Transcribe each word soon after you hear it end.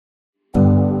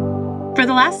For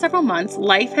the last several months,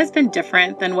 life has been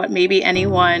different than what maybe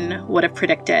anyone would have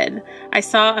predicted. I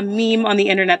saw a meme on the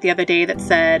internet the other day that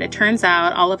said, it turns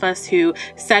out all of us who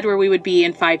said where we would be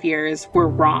in 5 years were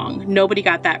wrong. Nobody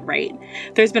got that right.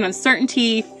 There's been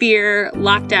uncertainty, fear,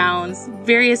 lockdowns,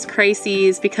 various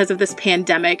crises because of this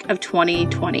pandemic of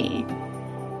 2020.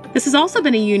 This has also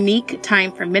been a unique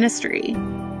time for ministry.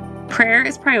 Prayer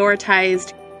is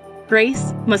prioritized.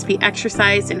 Grace must be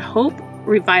exercised and hope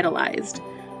revitalized.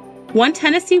 One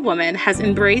Tennessee woman has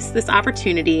embraced this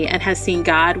opportunity and has seen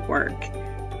God work.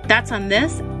 That's on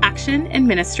this Action in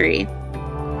Ministry.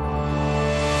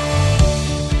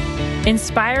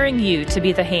 Inspiring you to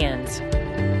be the hands.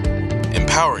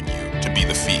 Empowering you to be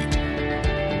the feet.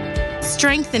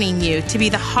 Strengthening you to be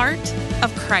the heart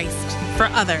of Christ for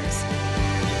others.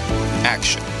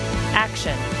 Action.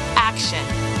 Action. Action.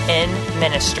 In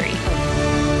ministry.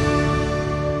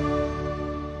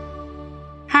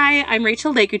 Hi, I'm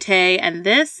Rachel Legute, and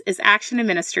this is Action in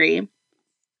Ministry.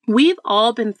 We've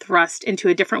all been thrust into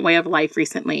a different way of life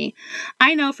recently.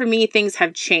 I know for me, things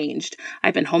have changed.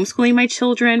 I've been homeschooling my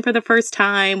children for the first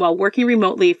time while working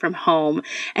remotely from home,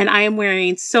 and I am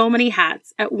wearing so many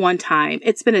hats at one time.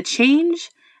 It's been a change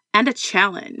and a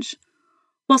challenge.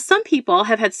 While some people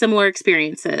have had similar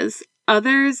experiences,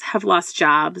 others have lost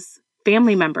jobs,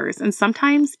 family members, and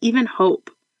sometimes even hope.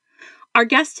 Our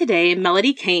guest today,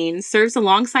 Melody Kane, serves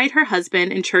alongside her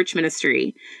husband in church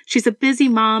ministry. She's a busy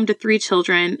mom to 3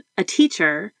 children, a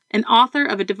teacher, an author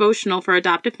of a devotional for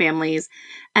adoptive families,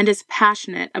 and is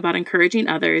passionate about encouraging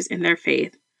others in their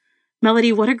faith.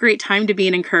 Melody, what a great time to be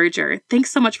an encourager. Thanks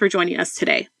so much for joining us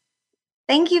today.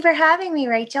 Thank you for having me,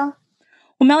 Rachel.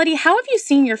 Well, Melody, how have you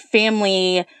seen your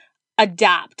family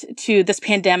adapt to this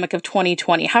pandemic of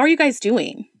 2020? How are you guys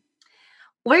doing?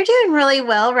 We're doing really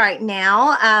well right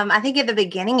now. I think at the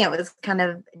beginning it was kind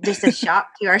of just a shock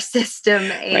to our system.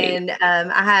 And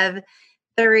I have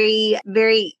 3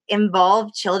 very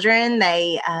involved children.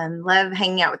 They love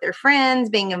hanging out with their friends,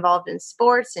 being involved in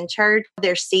sports and church.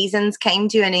 Their seasons came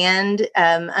to an end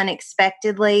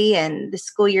unexpectedly, and the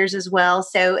school years as well.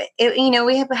 So,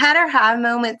 we have had our high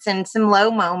moments and some low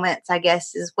moments, I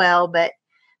guess, as well. But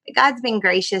God's been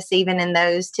gracious even in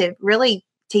those to really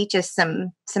teach us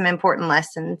some important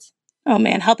lessons. Oh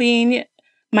man, helping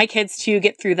my kids to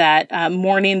get through that,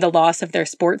 mourning the loss of their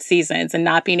sports seasons and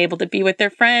not being able to be with their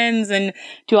friends and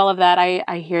do all of that.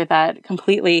 I hear that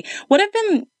completely. What have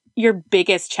been your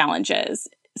biggest challenges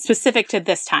specific to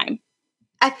this time?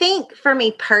 I think for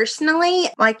me personally,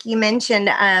 like you mentioned,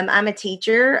 I'm a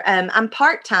teacher. I'm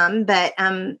part-time, but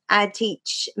I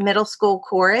teach middle school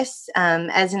chorus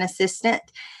as an assistant.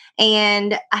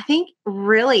 And I think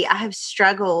really I have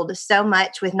struggled so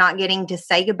much with not getting to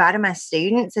say goodbye to my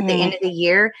students at the end of the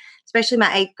year, especially my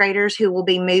 8th graders who will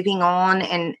be moving on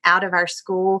and out of our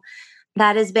school.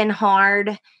 That has been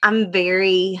hard. I'm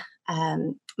very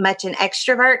much an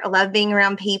extrovert. I love being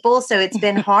around people. So it's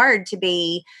been hard to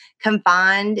be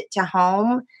confined to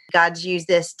home. God's used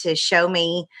this to show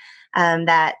me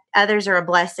that others are a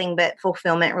blessing, but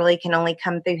fulfillment really can only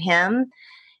come through Him.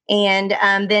 And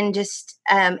then just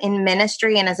in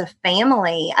ministry and as a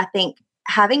family, I think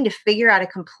having to figure out a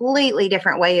completely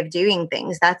different way of doing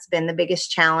things, that's been the biggest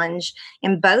challenge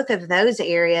in both of those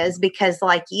areas. Because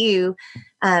like you,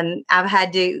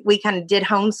 we kind of did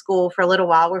homeschool for a little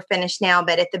while. We're finished now,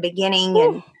 but at the beginning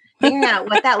and figuring out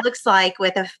what that looks like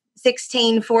with a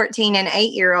 16, 14, and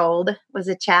 8-year-old was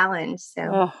a challenge.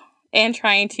 So. And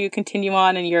trying to continue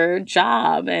on in your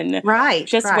job and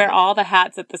wear all the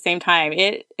hats at the same time.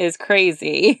 It is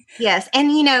crazy. Yes. And,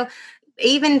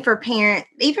 even for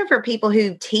people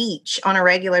who teach on a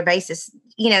regular basis,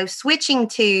 switching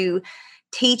to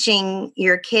teaching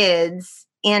your kids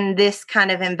in this kind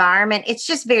of environment, it's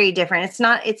just very different. It's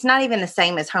not even the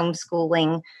same as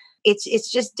homeschooling.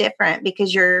 It's just different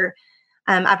because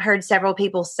I've heard several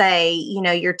people say,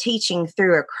 you're teaching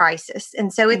through a crisis.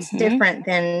 And so it's different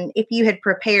than if you had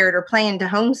prepared or planned to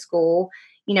homeschool,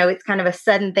 it's kind of a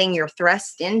sudden thing you're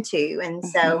thrust into. And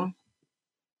so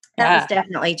that was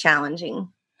definitely challenging.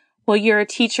 Well, you're a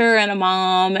teacher and a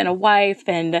mom and a wife,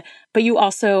 but you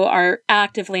also are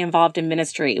actively involved in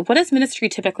ministry. What does ministry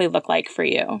typically look like for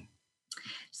you?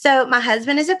 So my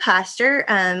husband is a pastor.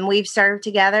 We've served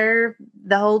together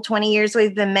the whole 20 years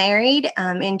we've been married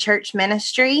in church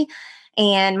ministry.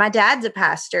 And my dad's a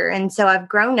pastor. And so I've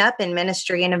grown up in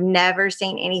ministry and have never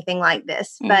seen anything like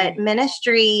this. But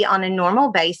ministry on a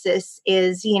normal basis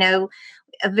is,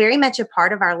 very much a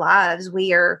part of our lives.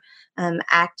 We are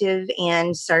active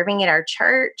in serving at our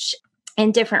church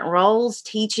in different roles,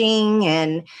 teaching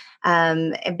and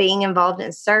being involved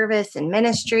in service and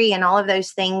ministry and all of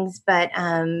those things. But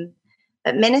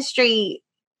But ministry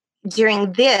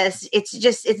during this,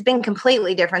 it's been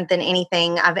completely different than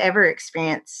anything I've ever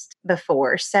experienced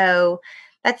before. So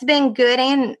that's been good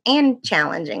and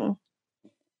challenging.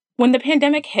 When the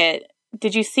pandemic hit,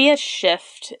 did you see a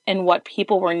shift in what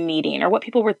people were needing or what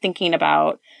people were thinking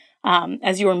about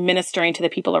as you were ministering to the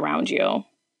people around you?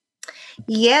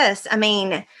 Yes. I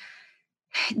mean,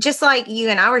 just like you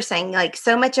and I were saying, like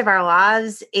so much of our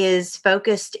lives is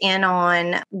focused in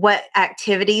on what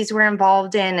activities we're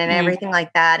involved in and everything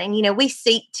like that. And, we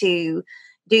seek to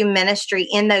do ministry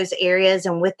in those areas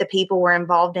and with the people we're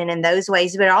involved in those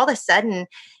ways. But all of a sudden,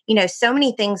 so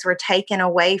many things were taken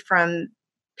away from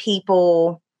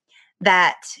people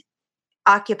that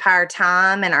occupy our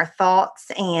time and our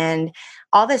thoughts. And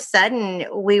all of a sudden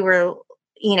we were,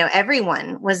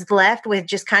 everyone was left with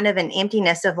just kind of an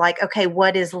emptiness of like, okay,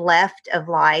 what is left of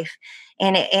life?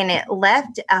 And it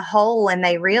left a hole. And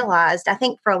they realized, I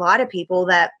think for a lot of people,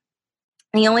 that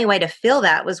the only way to fill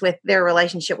that was with their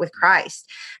relationship with Christ.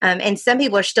 And some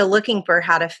people are still looking for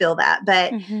how to fill that.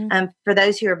 But for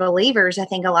those who are believers, I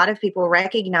think a lot of people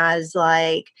recognize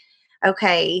like,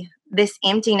 okay, this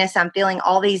emptiness I'm feeling,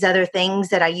 all these other things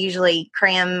that I usually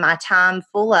cram my time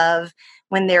full of,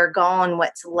 when they're gone,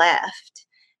 what's left?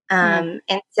 And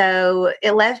so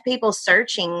it left people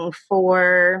searching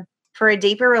for a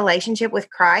deeper relationship with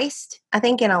Christ. I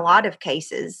think in a lot of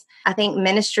cases, I think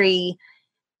ministry,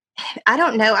 I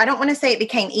don't know, I don't want to say it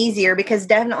became easier, because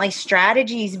definitely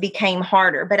strategies became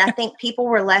harder, but I think people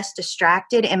were less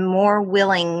distracted and more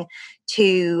willing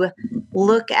to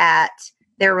look at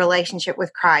their relationship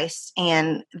with Christ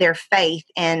and their faith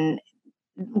and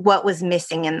what was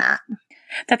missing in that.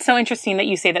 That's so interesting that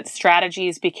you say that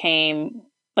strategies became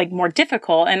like more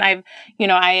difficult. And I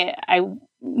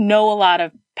know a lot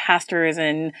of pastors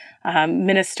and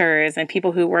ministers and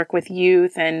people who work with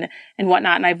youth and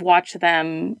whatnot. And I've watched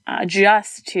them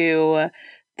adjust to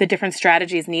the different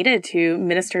strategies needed to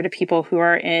minister to people who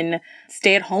are in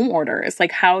stay-at-home orders.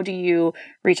 Like, how do you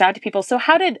reach out to people? So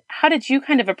how did you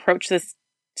kind of approach this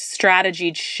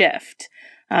strategy shift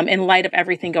in light of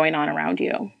everything going on around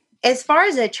you? As far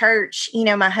as a church,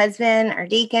 my husband, our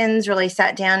deacons really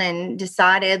sat down and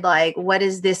decided, like, what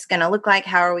is this going to look like?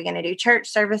 How are we going to do church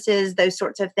services? Those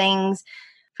sorts of things.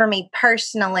 For me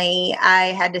personally,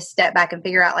 I had to step back and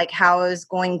figure out, like, how I was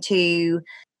going to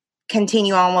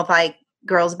continue on with, like,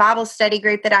 girls' Bible study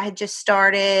group that I had just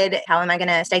started. How am I going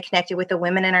to stay connected with the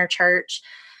women in our church?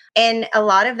 And a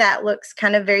lot of that looks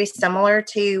kind of very similar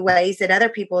to ways that other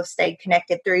people have stayed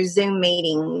connected through Zoom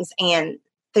meetings and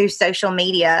through social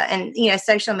media. And,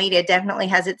 social media definitely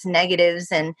has its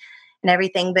negatives and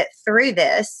everything. But through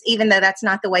this, even though that's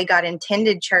not the way God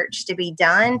intended church to be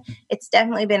done, it's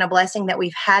definitely been a blessing that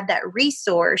we've had that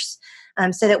resource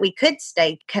so that we could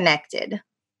stay connected.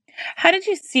 How did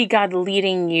you see God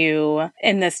leading you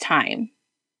in this time?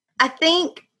 I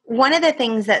think one of the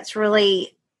things that's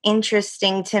really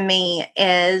interesting to me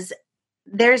is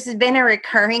there's been a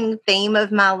recurring theme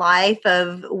of my life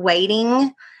of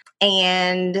waiting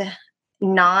and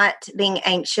not being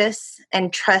anxious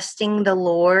and trusting the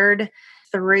Lord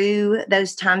through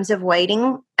those times of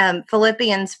waiting.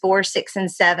 Philippians 4, 6,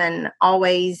 and 7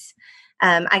 always,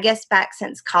 I guess back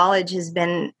since college, has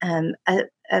been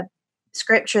a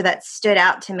scripture that stood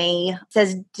out to me. It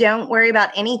says, don't worry about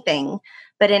anything,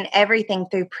 but in everything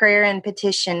through prayer and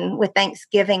petition with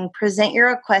thanksgiving, present your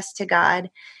requests to God,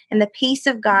 and the peace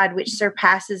of God, which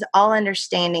surpasses all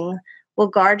understanding, will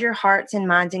guard your hearts and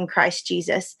minds in Christ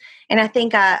Jesus. And I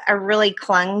think I really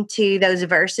clung to those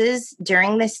verses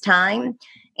during this time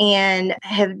and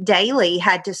have daily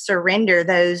had to surrender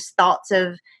those thoughts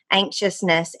of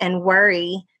anxiousness and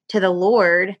worry to the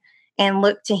Lord and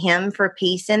look to Him for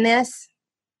peace in this.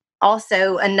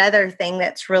 Also, another thing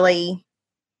that's really,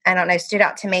 stood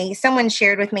out to me, someone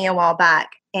shared with me a while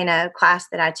back in a class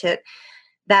that I took,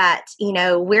 that,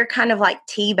 we're kind of like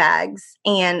tea bags,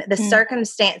 and the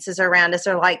circumstances around us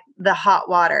are like the hot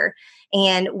water.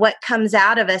 And what comes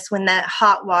out of us when that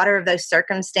hot water of those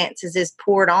circumstances is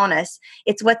poured on us,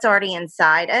 it's what's already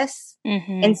inside us.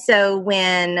 And so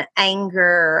when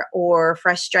anger or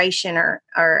frustration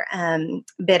or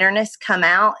bitterness come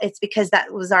out, it's because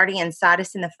that was already inside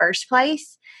us in the first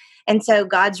place. And so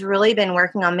God's really been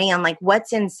working on me on, like,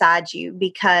 what's inside you,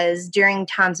 because during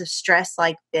times of stress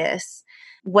like this,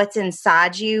 what's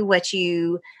inside you, what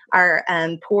you are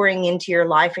pouring into your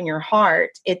life and your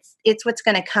heart, it's what's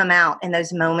going to come out in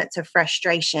those moments of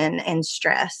frustration and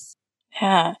stress.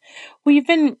 Yeah. Well, you've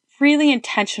been really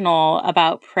intentional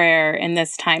about prayer in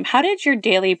this time. How did your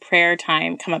daily prayer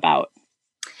time come about?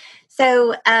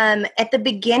 So at the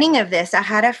beginning of this, I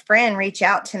had a friend reach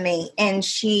out to me, and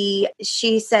she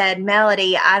said,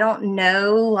 Melody, I don't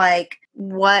know like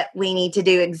what we need to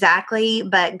do exactly,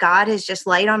 but God has just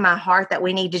laid on my heart that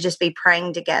we need to just be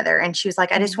praying together. And she was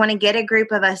like, I just want to get a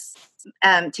group of us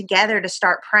together to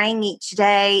start praying each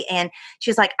day. And she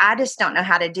was like, I just don't know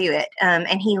how to do it.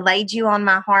 And he laid you on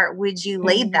my heart. Would you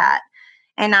lead that?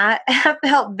 And I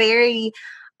felt very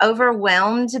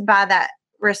overwhelmed by that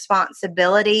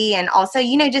responsibility, and also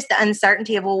just the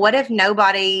uncertainty of, well, what if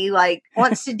nobody like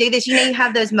wants to do this? You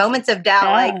have those moments of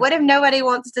doubt, like what if nobody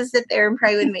wants to sit there and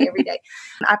pray with me every day?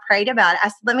 I prayed about it. I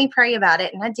said, let me pray about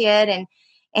it, and I did.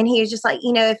 And he was just like,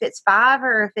 if it's 5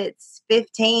 or if it's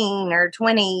 15 or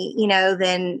 20,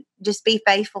 then just be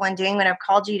faithful in doing what I've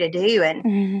called you to do.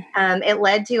 And it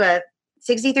led to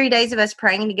 63 days of us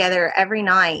praying together every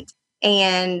night.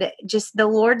 And just the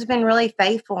Lord's been really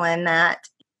faithful in that,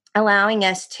 allowing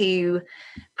us to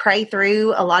pray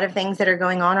through a lot of things that are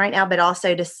going on right now, but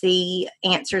also to see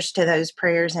answers to those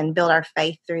prayers and build our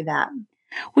faith through that.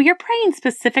 Well, you're praying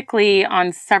specifically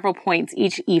on several points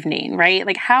each evening, right?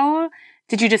 Like, how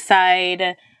did you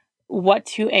decide what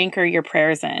to anchor your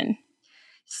prayers in?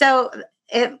 So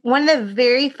one of the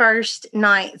very first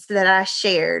nights that I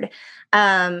shared,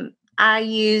 I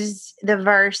used the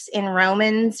verse in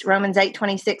Romans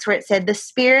 8:26, where it said, the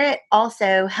Spirit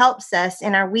also helps us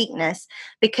in our weakness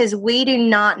because we do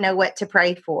not know what to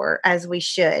pray for as we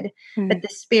should, but the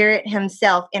Spirit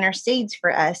himself intercedes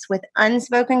for us with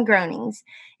unspoken groanings.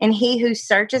 And he who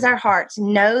searches our hearts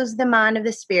knows the mind of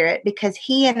the Spirit because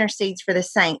he intercedes for the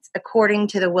saints according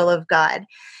to the will of God.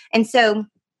 And so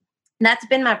that's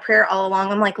been my prayer all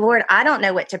along. I'm like, Lord, I don't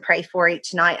know what to pray for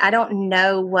each night. I don't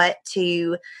know what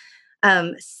to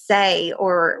say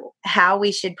or how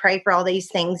we should pray for all these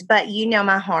things, but you know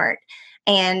my heart.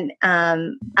 And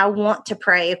I want to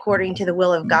pray according to the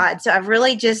will of God. So I've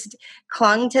really just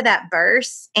clung to that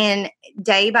verse. And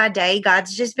day by day,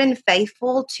 God's just been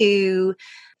faithful through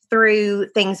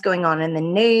things going on in the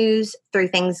news, through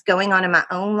things going on in my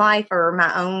own life or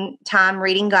my own time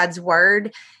reading God's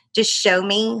word, just show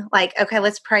me like, okay,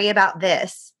 let's pray about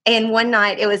this. And one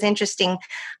night it was interesting.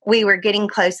 We were getting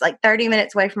close, like 30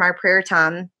 minutes away from our prayer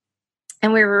time.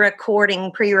 And we were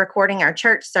pre-recording our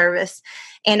church service.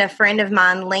 And a friend of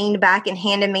mine leaned back and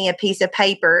handed me a piece of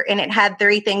paper, and it had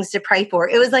 3 things to pray for.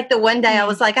 It was like the one day I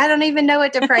was like, I don't even know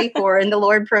what to pray for. And the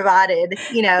Lord provided,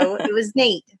 it was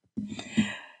neat.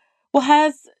 Well,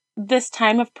 has this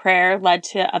time of prayer led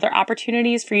to other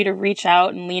opportunities for you to reach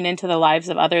out and lean into the lives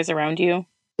of others around you?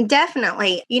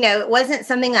 Definitely. It wasn't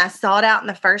something I sought out in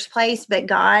the first place, but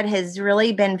God has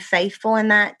really been faithful in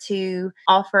that to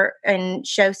offer and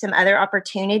show some other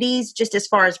opportunities. Just as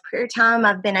far as prayer time,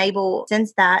 I've been able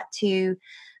since that to,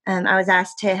 I was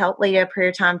asked to help lead a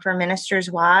prayer time for ministers'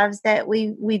 wives that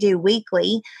we do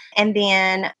weekly. And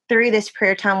then through this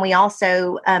prayer time, we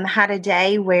also had a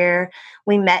day where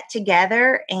we met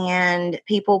together and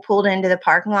people pulled into the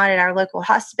parking lot at our local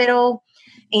hospital.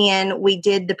 And we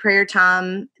did the prayer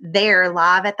time there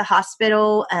live at the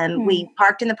hospital. We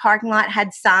parked in the parking lot,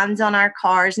 had signs on our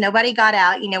cars. Nobody got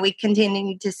out. We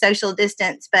continued to social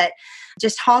distance, but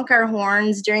just honk our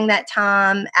horns during that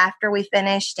time after we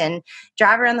finished and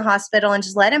drive around the hospital and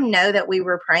just let them know that we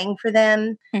were praying for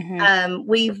them.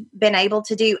 We've been able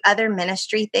to do other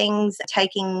ministry things,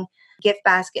 taking gift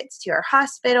baskets to our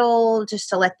hospital just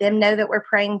to let them know that we're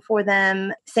praying for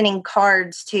them, sending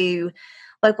cards to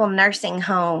local nursing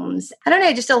homes. I don't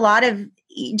know, just a lot of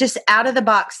just out of the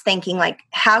box thinking, like,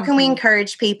 how can we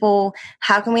encourage people?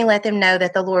 How can we let them know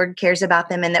that the Lord cares about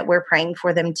them and that we're praying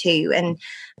for them too? And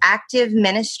active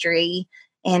ministry.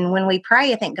 And when we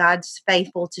pray, I think God's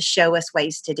faithful to show us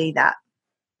ways to do that.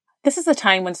 This is a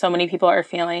time when so many people are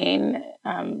feeling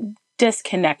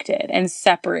disconnected and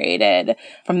separated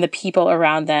from the people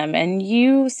around them. And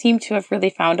you seem to have really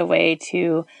found a way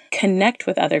to connect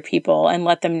with other people and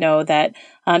let them know that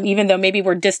even though maybe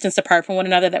we're distanced apart from one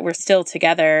another, that we're still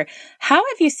together. How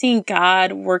have you seen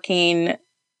God working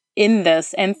in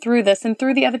this and through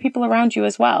the other people around you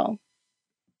as well?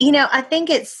 I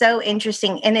think it's so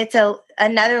interesting, and it's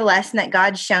another lesson that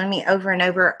God's shown me over and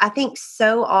over. I think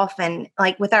so often,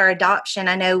 like with our adoption,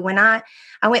 I know when I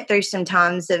went through some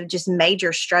times of just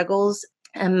major struggles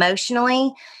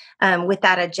emotionally with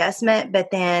that adjustment,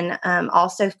 but then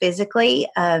also physically,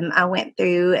 I went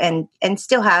through and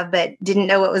still have, but didn't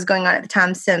know what was going on at the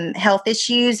time, some health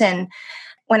issues. And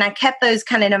when I kept those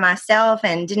kind of to myself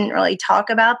and didn't really talk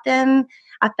about them,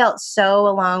 I felt so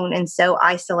alone and so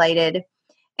isolated.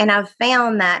 And I've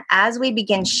found that as we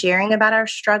begin sharing about our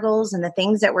struggles and the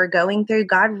things that we're going through,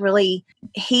 God really,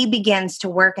 He begins to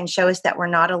work and show us that we're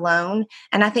not alone.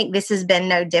 And I think this has been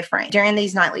no different. During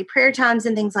these nightly prayer times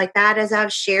and things like that, as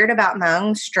I've shared about my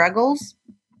own struggles,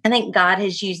 I think God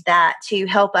has used that to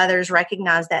help others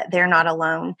recognize that they're not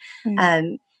alone.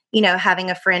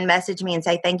 Having a friend message me and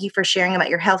say, thank you for sharing about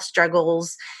your health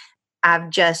struggles.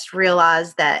 I've just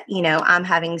realized that, I'm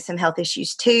having some health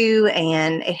issues too,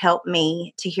 and it helped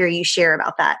me to hear you share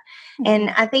about that. Mm-hmm. And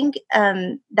I think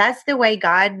that's the way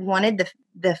God wanted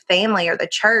the family or the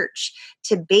church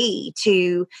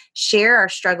to share our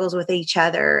struggles with each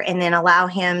other and then allow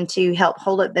Him to help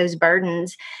hold up those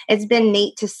burdens. It's been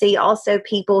neat to see also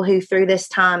people who through this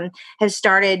time have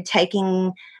started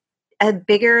taking a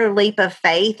bigger leap of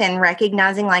faith and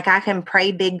recognizing like I can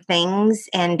pray big things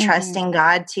and trusting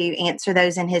God to answer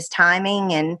those in His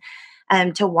timing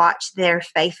and to watch their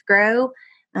faith grow.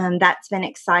 That's been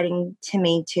exciting to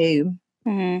me too.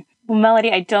 Mm-hmm. Well,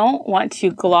 Melody, I don't want to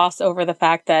gloss over the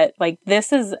fact that like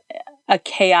this is a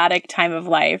chaotic time of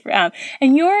life.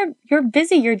 And you're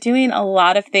busy, you're doing a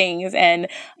lot of things, and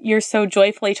you're so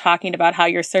joyfully talking about how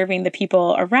you're serving the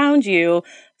people around you.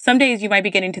 Some days you might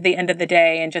be getting to the end of the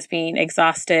day and just being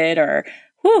exhausted or,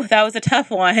 whew, that was a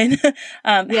tough one.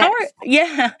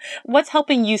 Yes. What's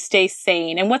helping you stay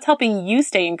sane and what's helping you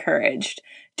stay encouraged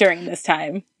during this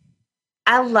time?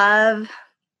 I love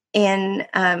in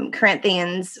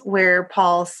Corinthians where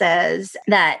Paul says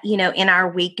that, in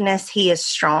our weakness, He is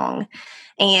strong.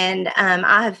 And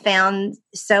I have found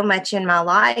so much in my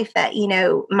life that,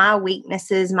 my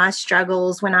weaknesses, my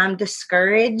struggles, when I'm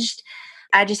discouraged,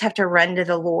 I just have to run to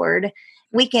the Lord.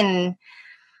 We can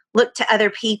look to other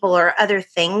people or other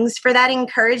things for that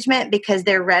encouragement because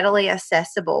they're readily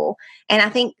accessible. And I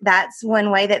think that's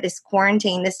one way that this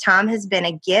time has been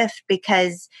a gift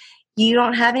because you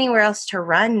don't have anywhere else to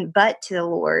run but to the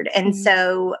Lord. And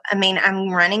so, I'm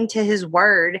running to His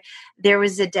word. There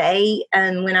was a day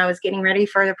when I was getting ready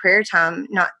for the prayer time,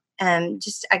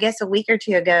 just I guess a week or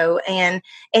two ago. And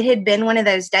it had been one of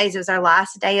those days. It was our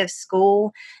last day of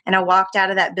school. And I walked out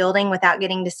of that building without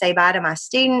getting to say bye to my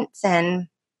students. And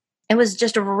it was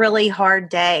just a really hard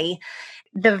day.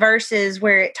 The verses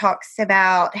where it talks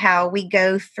about how we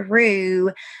go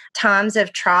through times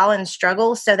of trial and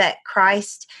struggle so that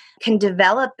Christ can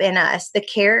develop in us the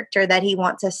character that He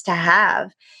wants us to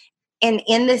have. And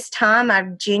in this time,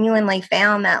 I've genuinely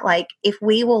found that if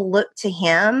we will look to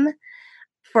Him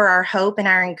for our hope and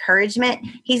our encouragement,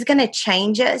 He's going to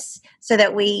change us so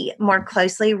that we more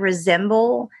closely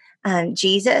resemble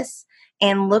Jesus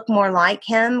and look more like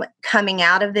Him coming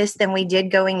out of this than we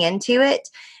did going into it.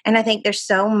 And I think there's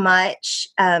so much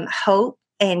hope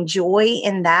and joy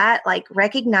in that,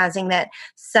 recognizing that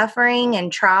suffering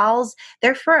and trials,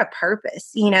 they're for a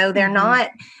purpose. They're not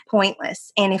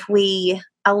pointless. And if we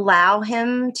allow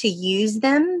Him to use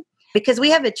them, because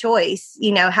we have a choice,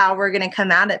 how we're going to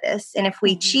come out of this. And if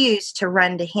we choose to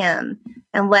run to Him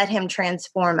and let Him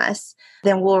transform us,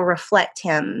 then we'll reflect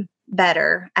Him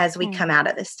better as we come out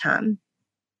of this time.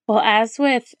 Well, as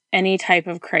with any type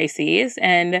of crises,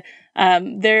 and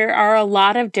there are a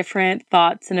lot of different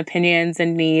thoughts and opinions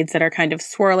and needs that are kind of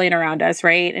swirling around us,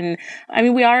 right?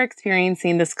 And we are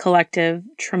experiencing this collective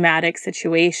traumatic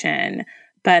situation,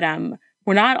 but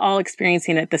we're not all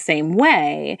experiencing it the same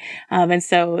way. And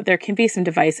so there can be some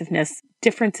divisiveness,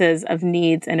 differences of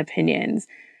needs and opinions.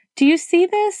 Do you see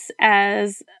this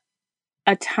as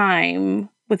a time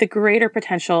with a greater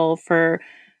potential for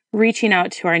reaching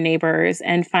out to our neighbors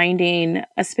and finding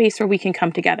a space where we can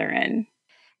come together in?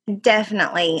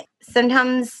 Definitely.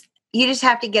 Sometimes you just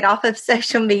have to get off of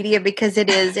social media because it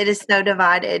is so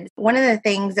divided. One of the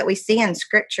things that we see in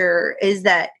Scripture is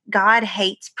that God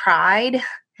hates pride.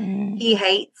 He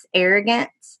hates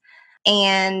arrogance.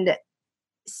 And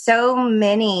so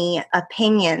many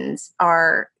opinions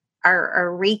are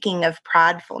reeking of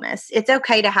pridefulness. It's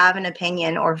okay to have an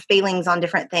opinion or feelings on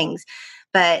different things,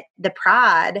 but the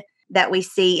pride that we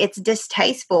see, it's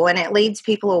distasteful and it leads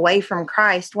people away from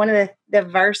Christ. One of the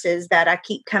verses that I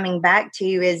keep coming back to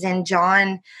is in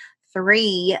John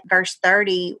 3, verse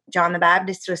 30. John the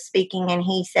Baptist was speaking and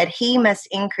he said, He must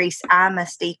increase, I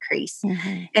must decrease.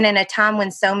 And in a time when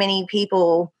so many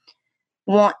people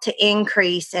want to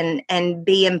increase and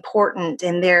be important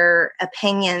and their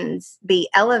opinions be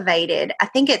elevated, I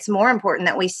think it's more important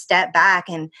that we step back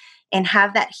and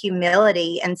have that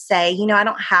humility and say, I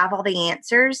don't have all the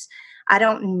answers. I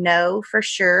don't know for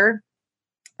sure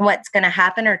what's going to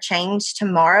happen or change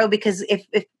tomorrow, because if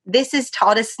this has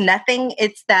taught us nothing.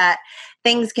 It's that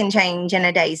things can change in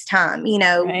a day's time.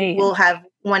 Right. We'll have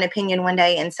one opinion one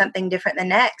day and something different the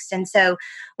next. And so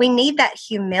we need that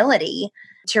humility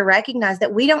to recognize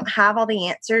that we don't have all the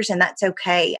answers, and that's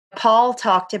okay. Paul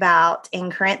talked about in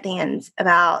Corinthians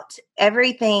about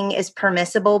everything is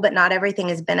permissible, but not everything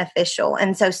is beneficial.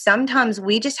 And so sometimes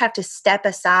we just have to step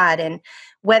aside, and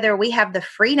whether we have the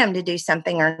freedom to do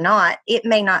something or not,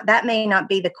 that may not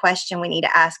be the question we need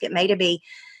to ask. It may be,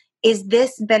 is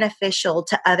this beneficial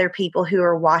to other people who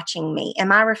are watching me?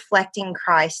 Am I reflecting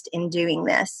Christ in doing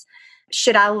this?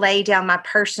 Should I lay down my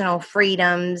personal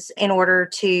freedoms in order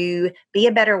to be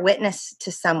a better witness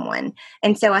to someone?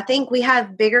 And so I think we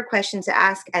have bigger questions to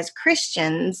ask as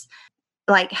Christians,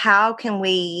 like how can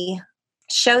we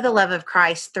show the love of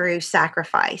Christ through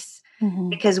sacrifice? Mm-hmm.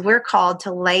 Because we're called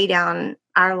to lay down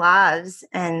our lives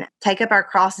and take up our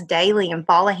cross daily and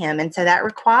follow him. And so that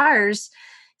requires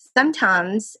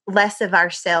sometimes less of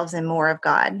ourselves and more of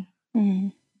God.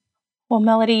 Mm-hmm. Well,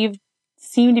 Melody, you've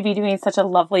seem to be doing such a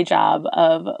lovely job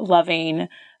of loving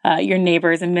your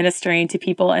neighbors and ministering to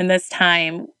people in this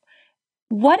time.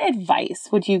 What advice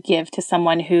would you give to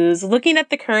someone who's looking at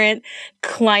the current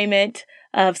climate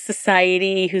of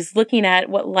society, who's looking at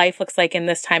what life looks like in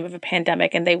this time of a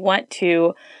pandemic, and they want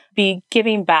to be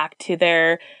giving back to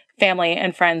their family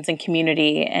and friends and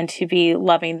community and to be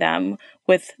loving them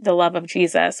with the love of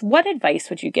Jesus? What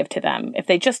advice would you give to them if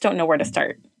they just don't know where to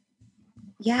start?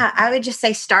 Yeah, I would just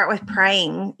say start with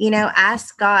praying.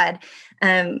 Ask God.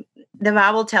 The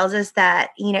Bible tells us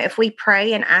that, if we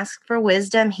pray and ask for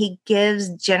wisdom, he gives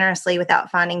generously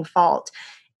without finding fault.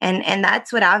 And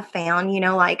that's what I've found,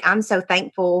 I'm so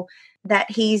thankful that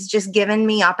he's just given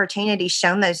me opportunities,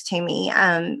 shown those to me.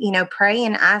 Pray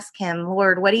and ask him,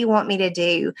 Lord, what do you want me to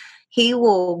do? He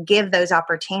will give those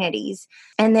opportunities.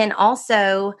 And then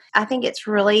also, I think it's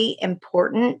really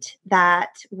important that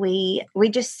we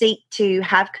just seek to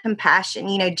have compassion.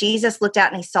 Jesus looked out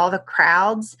and he saw the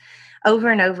crowds over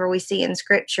and over, we see in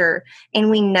scripture,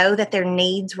 and we know that their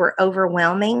needs were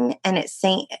overwhelming. And it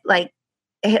seemed like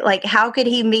how could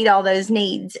he meet all those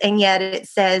needs? And yet it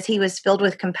says he was filled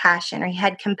with compassion, or he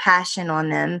had compassion on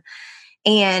them.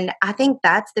 And I think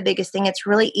that's the biggest thing. It's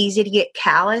really easy to get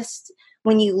calloused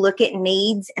when you look at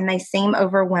needs and they seem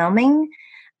overwhelming,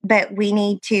 but we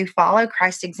need to follow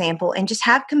Christ's example and just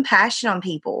have compassion on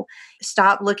people.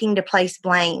 Stop looking to place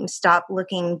blame. Stop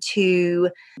looking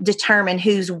to determine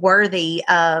who's worthy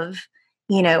of,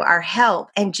 our help,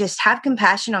 and just have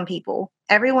compassion on people.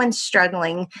 Everyone's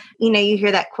struggling. You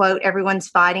hear that quote, everyone's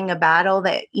fighting a battle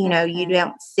that, you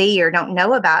don't see or don't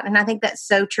know about. And I think that's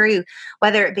so true,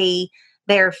 whether it be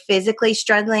they're physically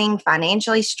struggling,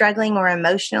 financially struggling, or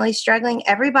emotionally struggling.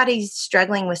 Everybody's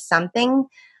struggling with something.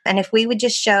 And if we would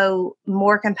just show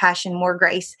more compassion, more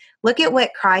grace, look at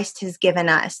what Christ has given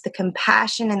us, the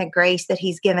compassion and the grace that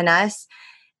he's given us.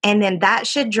 And then that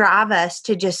should drive us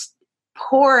to just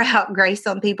pour out grace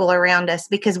on people around us,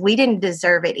 because we didn't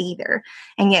deserve it either.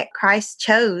 And yet Christ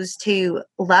chose to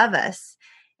love us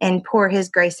and pour his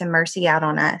grace and mercy out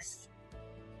on us.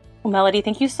 Well, Melody,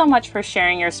 thank you so much for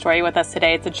sharing your story with us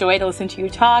today. It's a joy to listen to you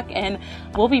talk, and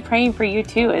we'll be praying for you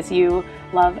too as you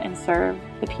love and serve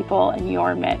the people in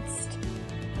your midst.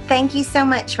 Thank you so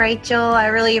much, Rachel. I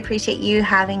really appreciate you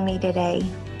having me today.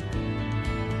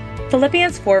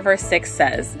 Philippians 4 verse 6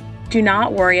 says, "Do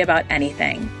not worry about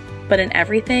anything, but in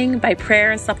everything, by prayer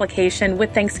and supplication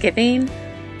with thanksgiving,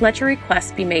 let your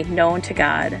requests be made known to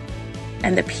God.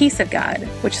 And the peace of God,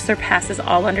 which surpasses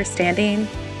all understanding,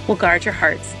 will guard your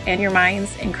hearts and your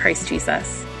minds in Christ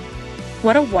Jesus."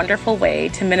 What a wonderful way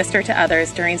to minister to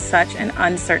others during such an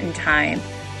uncertain time,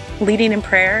 leading in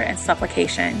prayer and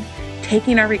supplication,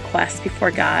 taking our requests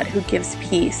before God, who gives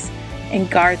peace and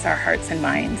guards our hearts and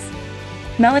minds.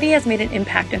 Melody has made an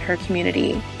impact in her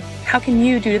community. How can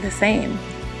you do the same?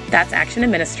 That's Action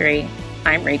in Ministry.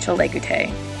 I'm Rachel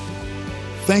Legute.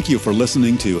 Thank you for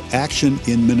listening to Action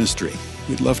in Ministry.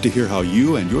 We'd love to hear how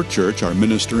you and your church are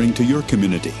ministering to your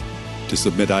community. To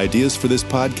submit ideas for this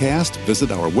podcast,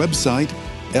 visit our website,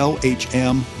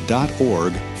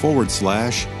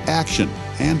 lhm.org/action,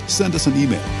 and send us an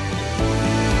email.